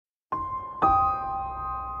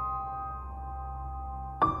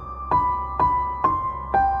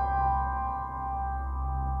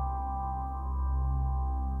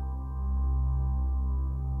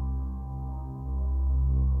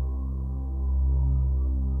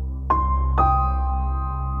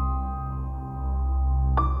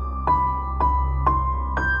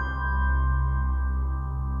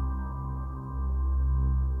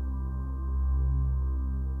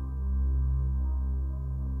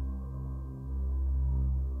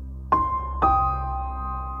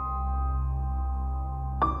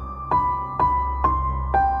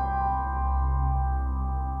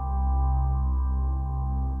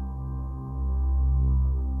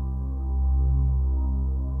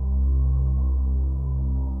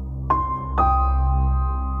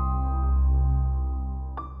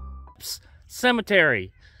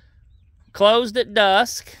Cemetery. Closed at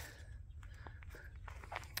dusk.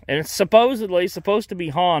 And it's supposedly supposed to be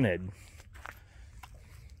haunted.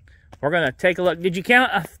 We're going to take a look. Did you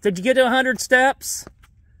count? Did you get to 100 steps?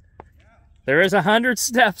 Yeah. There is 100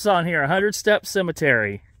 steps on here. 100 step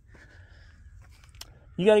cemetery.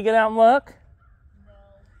 You got to get out and look?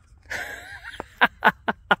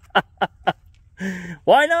 No.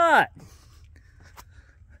 Why not?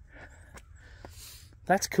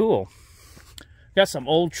 That's cool. Got some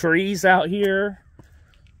old trees out here.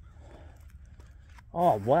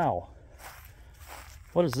 Oh, wow.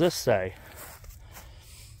 What does this say?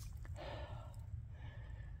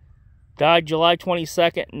 Died July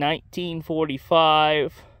 22nd,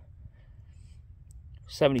 1945.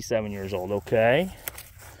 77 years old, okay.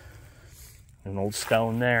 An old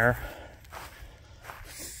stone there.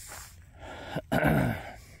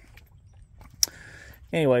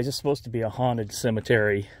 Anyways, it's supposed to be a haunted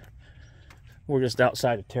cemetery. We're just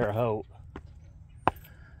outside of Terre Haute.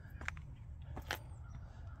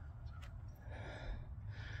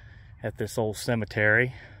 At this old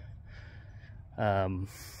cemetery. Let's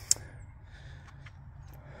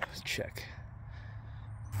check.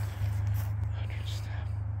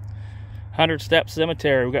 100 Step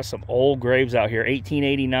Cemetery. We got some old graves out here.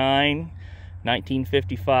 1889,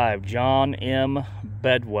 1955. John M.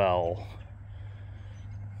 Bedwell.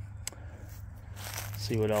 Let's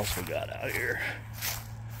see what else we got out here.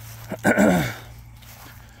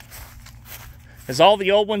 Is all the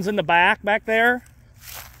old ones in the back there?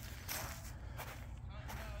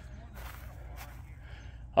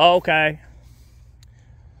 Oh, okay.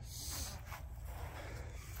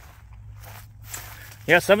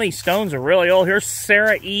 Yeah, some of these stones are really old. Here's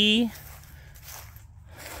Sarah E.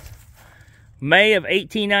 May of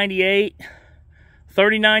 1898.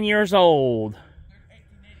 39 years old.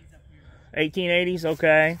 1880s,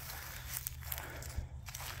 okay.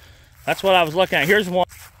 That's what I was looking at. Here's one.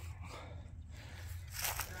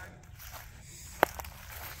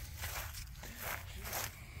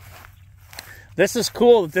 This is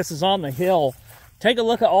cool that this is on the hill. Take a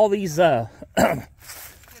look at all these,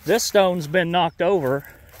 this stone's been knocked over.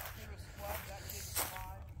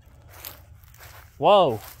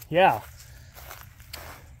 Whoa, yeah.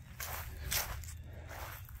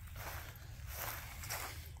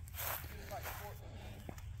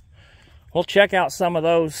 We'll check out some of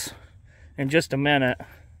those in just a minute.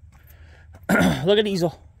 Look at these.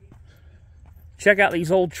 Check out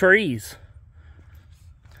these old trees.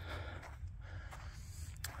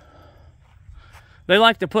 They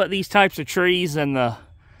like to put these types of trees in the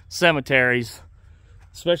cemeteries,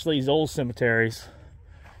 especially these old cemeteries.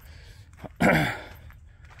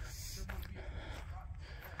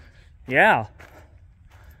 Yeah.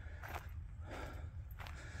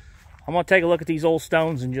 I'm going to take a look at these old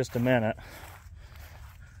stones in just a minute.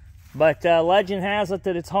 But legend has it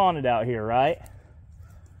that it's haunted out here, right?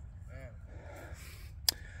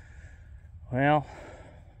 Well,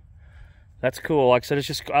 that's cool. Like I said, it's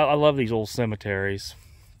just, I love these old cemeteries.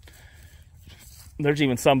 There's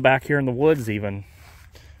even some back here in the woods even.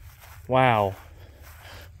 Wow.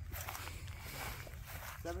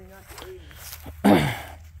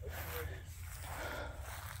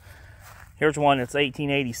 Here's one that's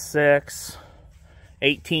 1886,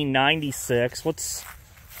 1896.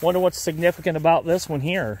 Wonder what's significant about this one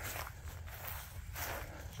here.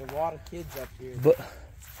 There's a lot of kids up here. But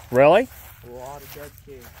really? A lot of dead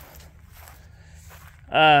kids.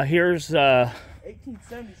 Here's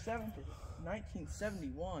 1877 to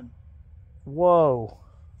 1971. Whoa.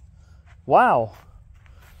 Wow.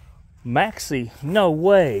 Maxie, no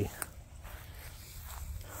way.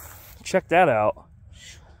 Check that out.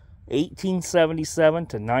 1877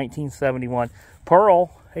 to 1971. Pearl,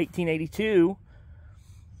 1882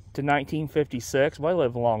 to 1956. Well, they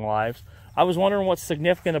live long lives. I was wondering what's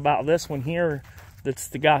significant about this one here. That's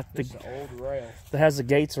the old rail that has the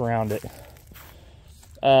gates around it.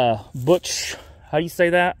 Butch, how do you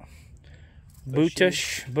say that?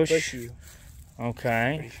 Bushy. Bushy.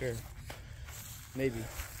 Okay. Pretty sure. Maybe.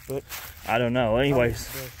 But I don't know. Anyways.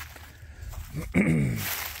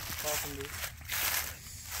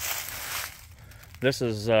 This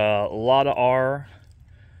is a lot of R.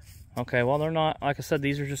 Okay, well they're not, like I said,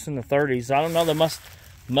 these are just in the 30s. I don't know, they must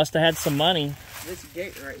have had some money. This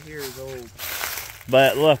gate right here is old.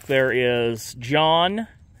 But look, there is John,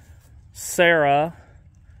 Sarah,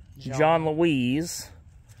 John Louise,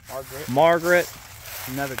 Margaret,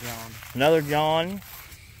 another John,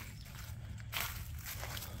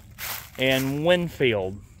 and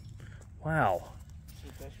Winfield. Wow.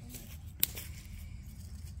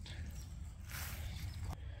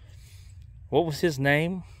 What was his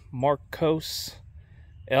name? Marcos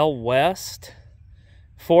L. West,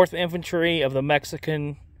 4th Infantry of the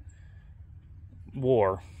Mexican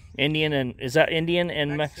War. Indian and, is that Indian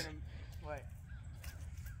and Mexican? Wait.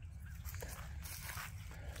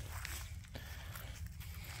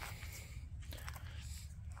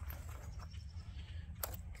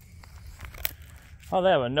 Oh, they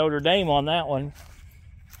have a Notre Dame on that one.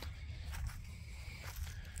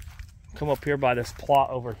 Come up here by this plot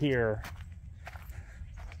over here.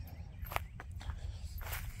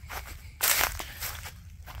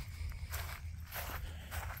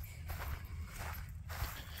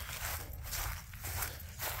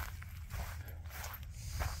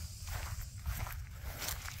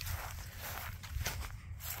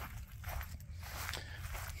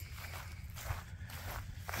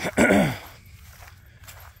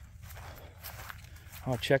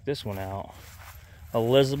 I'll check this one out.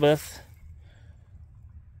 Elizabeth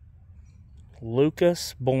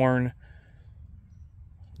Lucas, born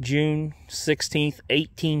June 16th,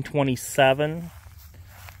 1827.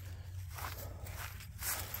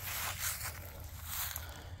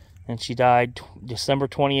 And she died December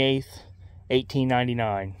 28th,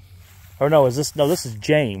 1899. Or no, this is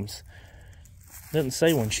James. Didn't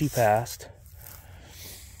say when she passed.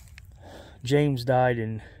 James died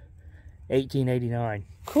in 1889.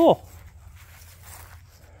 Cool.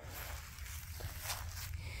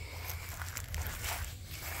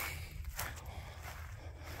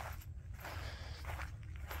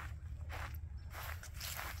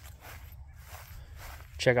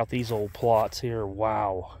 Check out these old plots here.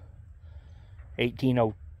 Wow.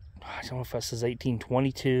 1800, I don't know if that says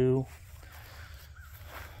 1822.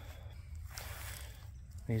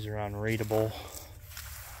 These are unreadable.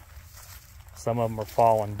 Some of them are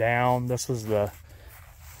falling down. This was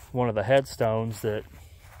one of the headstones that,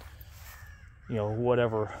 you know,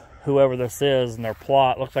 whoever this is in their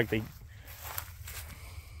plot, looks like they,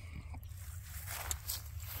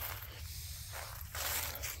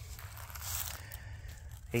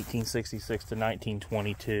 (1866 to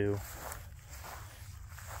 1922).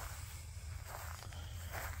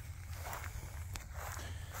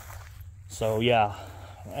 So yeah,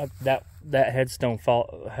 that headstone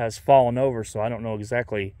has fallen over, so I don't know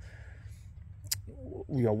exactly,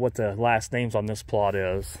 you know, what the last names on this plot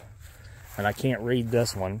is, and I can't read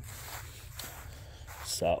this one.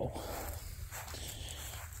 So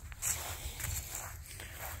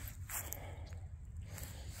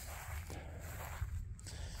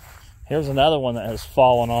here's another one that has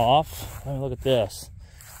fallen off. Let me look at this.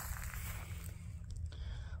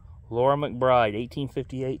 Laura McBride,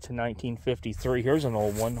 1858 to 1953. Here's an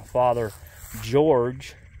old one. Father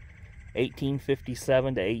George,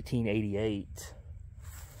 1857 to 1888.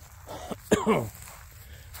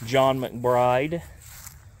 John McBride,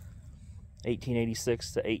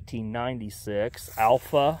 1886 to 1896.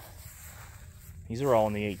 Alpha, these are all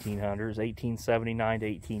in the 1800s, 1879 to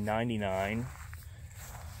 1899.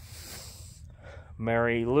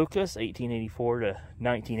 Mary Lucas, 1884 to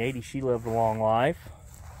 1980. She lived a long life.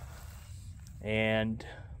 And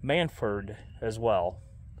Manford as well.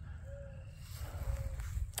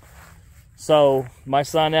 So my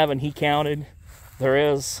son Evan, he counted. There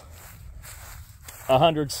is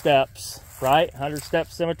 100 steps, right? 100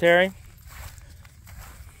 step cemetery.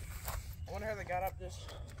 I wonder how they got up this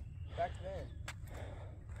back then.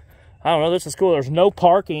 I don't know. This is cool. There's no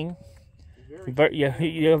parking. But you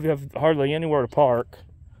have hardly anywhere to park.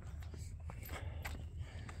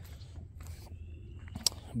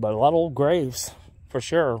 But a lot of old graves, for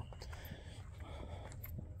sure.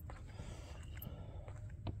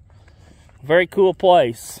 Very cool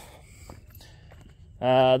place.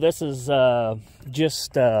 This is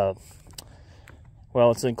just,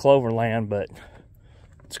 well, it's in Cloverland, but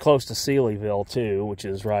it's close to Sealyville, too, which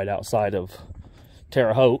is right outside of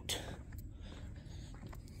Terre Haute.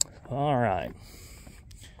 All right.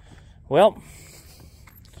 Well,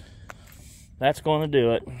 that's going to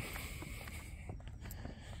do it.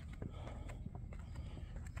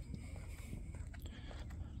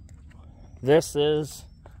 This is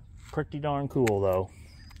pretty darn cool, though.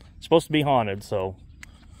 It's supposed to be haunted, so.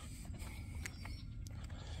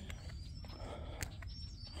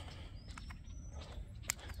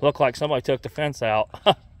 Looked like somebody took the fence out.